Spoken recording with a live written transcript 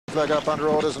Flag up under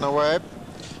orders and away.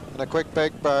 And a quick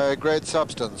bake by Great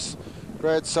Substance.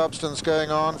 Great Substance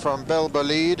going on from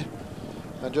Bollide.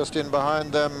 And just in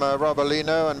behind them,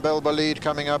 Bollide, and Bollide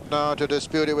coming up now to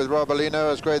dispute it with Bollide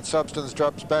as Great Substance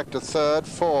drops back to third.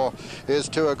 4 is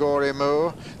Agori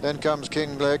Mou. Then comes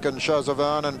King Lake and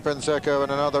Shahzavan and Prince Echo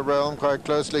in another realm, quite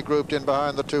closely grouped in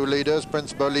behind the two leaders,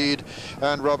 Prince Bollide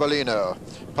and Bollide.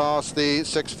 Past the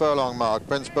 6 furlong mark.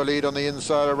 Prince Bollide on the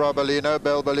inside of Bollide,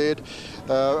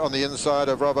 Bollide on the inside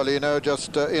of Bollide.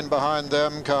 Just in behind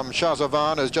them come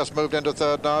Shahzavan, who's just moved into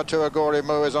third now. Agori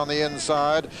Mou is on the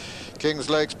inside.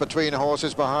 King's Lake's between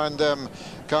horses. Behind them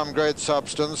come Great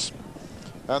Substance,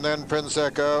 and then Prince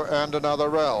Echo and another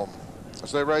realm.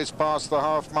 As they race past the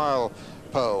half-mile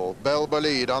pole,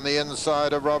 Bollide on the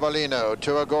inside of Bollide.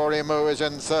 Agori Mou is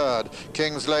in third.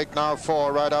 King's Lake now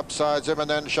 4, right upsides him, and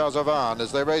then Shahzavan.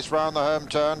 As they race round the home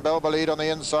turn, Bollide on the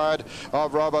inside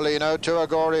of Bollide.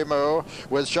 Agori Mou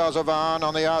with Shahzavan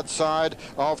on the outside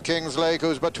of King's Lake,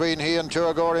 who's between he and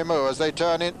Agori Mou. As they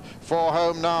turn it for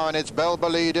home now, and it's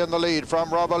Bollide in the lead from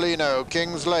Bollide.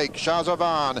 King's Lake,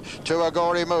 Shahzavan,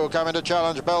 Agori Mou coming to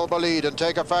challenge Bollide and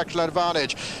take a fractional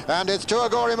advantage. And it's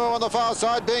Agori Mou on the far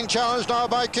side being challenged now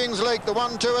by King's Lake, the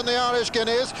 1-2 in the Irish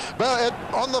Guineas. But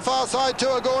on the far side,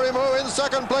 Agori Mou. In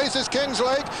second place is King's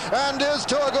Lake. And is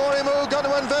Agori Mou going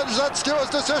to avenge that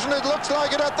Stewart's decision? It looks like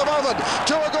it at the moment.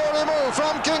 Agori Mou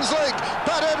from King's Lake.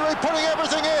 Pat Edry putting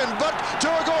everything in, but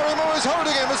Agori Mou is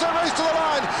holding him as they race to the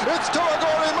line. It's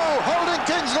Agori Mou holding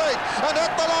King's Lake, and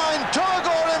at the line,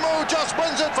 Agori Mou just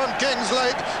wins it from King's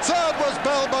Lake. Third was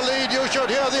Bollide. You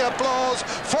should hear the applause.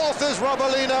 Fourth is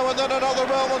Bollide, and then another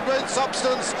realm of Great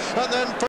Substance, and then